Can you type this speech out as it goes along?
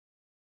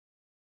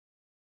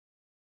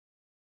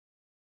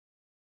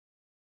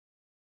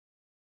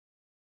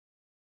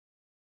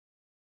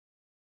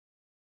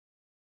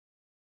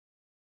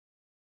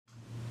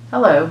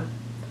Hello.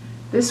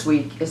 This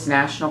week is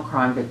National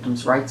Crime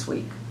Victims' Rights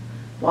Week.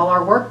 While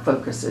our work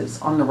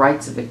focuses on the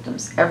rights of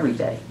victims every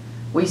day,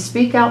 we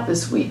speak out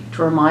this week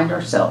to remind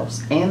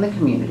ourselves and the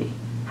community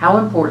how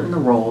important the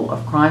role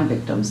of crime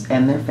victims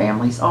and their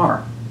families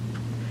are.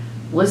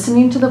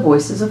 Listening to the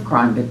voices of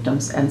crime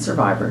victims and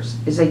survivors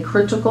is a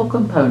critical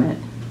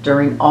component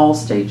during all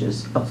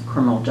stages of the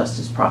criminal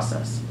justice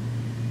process.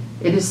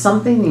 It is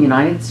something the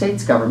United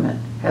States government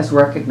has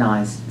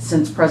recognized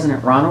since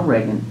President Ronald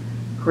Reagan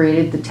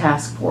created the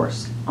Task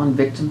Force on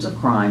Victims of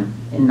Crime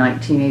in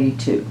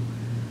 1982,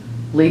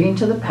 leading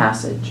to the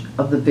passage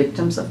of the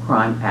Victims of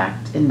Crime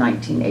Act in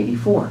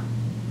 1984.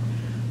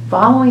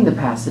 Following the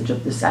passage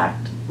of this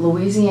act,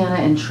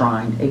 Louisiana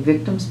enshrined a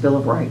Victims' Bill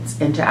of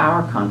Rights into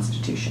our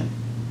Constitution.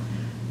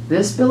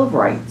 This Bill of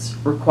Rights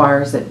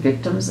requires that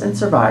victims and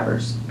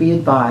survivors be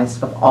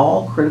advised of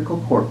all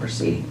critical court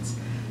proceedings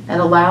and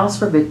allows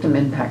for victim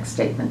impact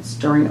statements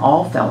during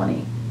all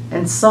felony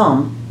and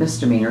some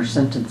misdemeanor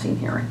sentencing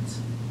hearings.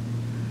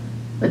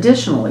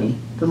 Additionally,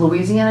 the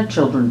Louisiana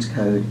Children's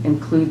Code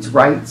includes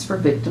rights for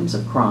victims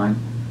of crime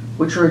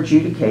which are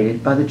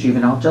adjudicated by the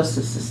juvenile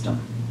justice system.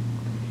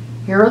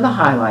 Here are the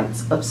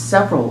highlights of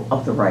several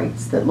of the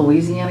rights that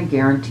Louisiana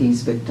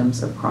guarantees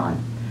victims of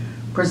crime,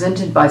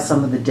 presented by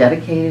some of the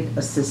dedicated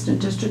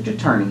assistant district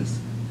attorneys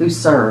who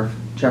serve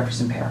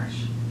Jefferson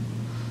Parish.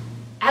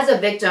 As a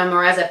victim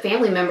or as a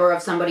family member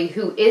of somebody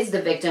who is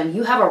the victim,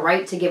 you have a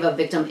right to give a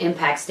victim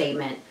impact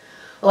statement.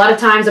 A lot of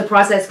times the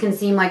process can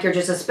seem like you're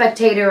just a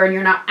spectator and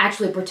you're not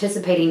actually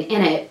participating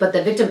in it, but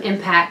the victim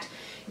impact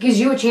gives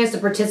you a chance to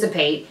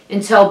participate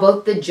and tell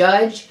both the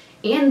judge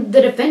and the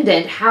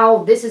defendant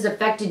how this has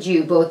affected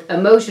you both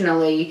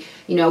emotionally,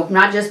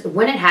 not just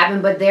when it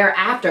happened, but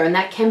thereafter. And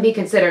that can be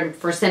considered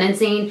for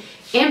sentencing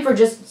and for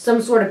just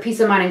some sort of peace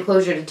of mind and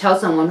closure to tell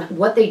someone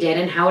what they did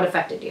and how it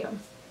affected you.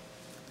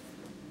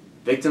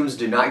 Victims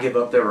do not give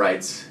up their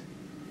rights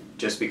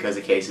just because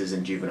a case is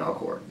in juvenile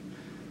court.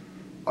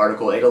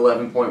 Article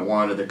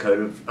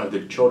 811.1 of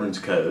the Children's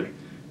Code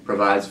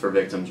provides for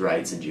victims'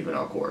 rights in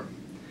juvenile court.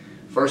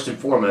 First and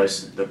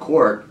foremost, the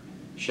court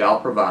shall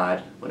provide,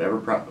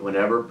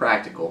 whenever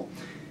practical,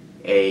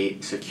 a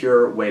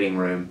secure waiting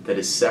room that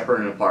is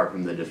separate and apart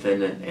from the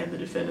defendant and the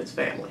defendant's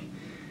family.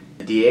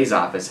 The DA's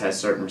office has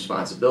certain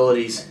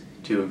responsibilities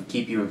to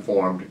keep you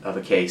informed of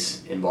a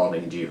case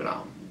involving a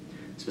juvenile.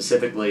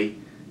 Specifically,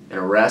 an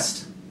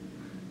arrest,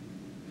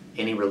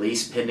 any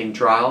release pending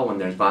trial when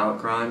there's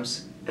violent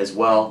crimes, as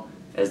well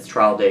as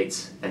trial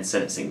dates and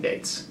sentencing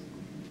dates.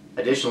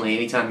 Additionally,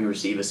 anytime you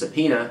receive a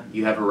subpoena,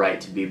 you have a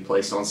right to be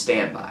placed on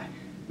standby,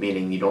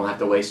 meaning you don't have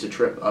to waste a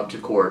trip up to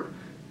court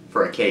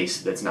for a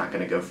case that's not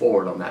going to go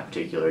forward on that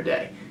particular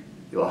day.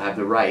 You will have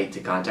the right to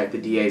contact the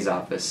DA's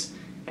office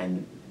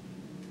and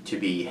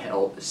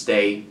to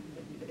stay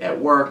at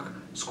work,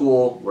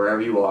 school,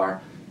 wherever you are,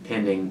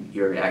 pending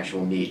your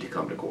actual need to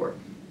come to court.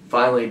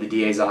 Finally, the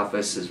DA's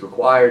office is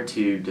required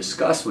to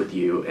discuss with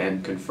you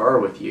and confer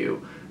with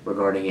you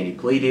regarding any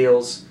plea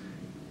deals,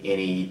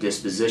 any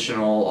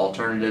dispositional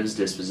alternatives,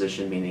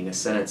 disposition meaning a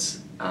sentence,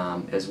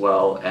 as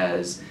well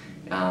as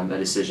a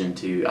decision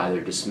to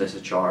either dismiss a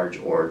charge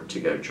or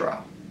to go to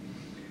trial.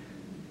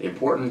 The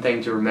important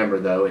thing to remember,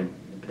 though, is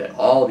that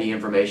all the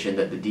information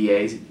that the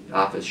DA's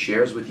office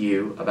shares with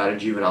you about a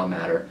juvenile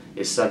matter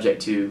is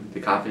subject to the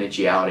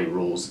confidentiality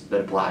rules that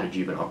apply to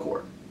juvenile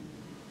court.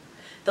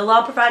 The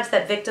law provides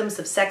that victims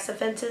of sex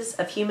offenses,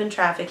 of human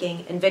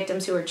trafficking, and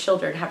victims who are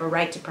children have a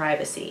right to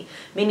privacy,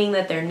 meaning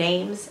that their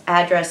names,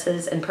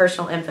 addresses, and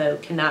personal info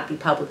cannot be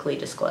publicly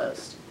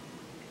disclosed.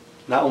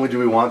 Not only do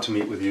we want to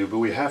meet with you, but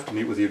we have to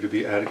meet with you to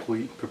be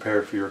adequately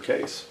prepared for your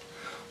case.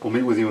 We'll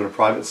meet with you in a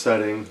private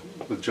setting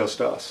with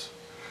just us.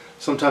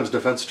 Sometimes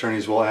defense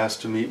attorneys will ask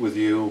to meet with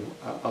you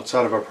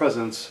outside of our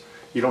presence.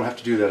 You don't have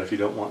to do that if you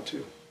don't want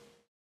to.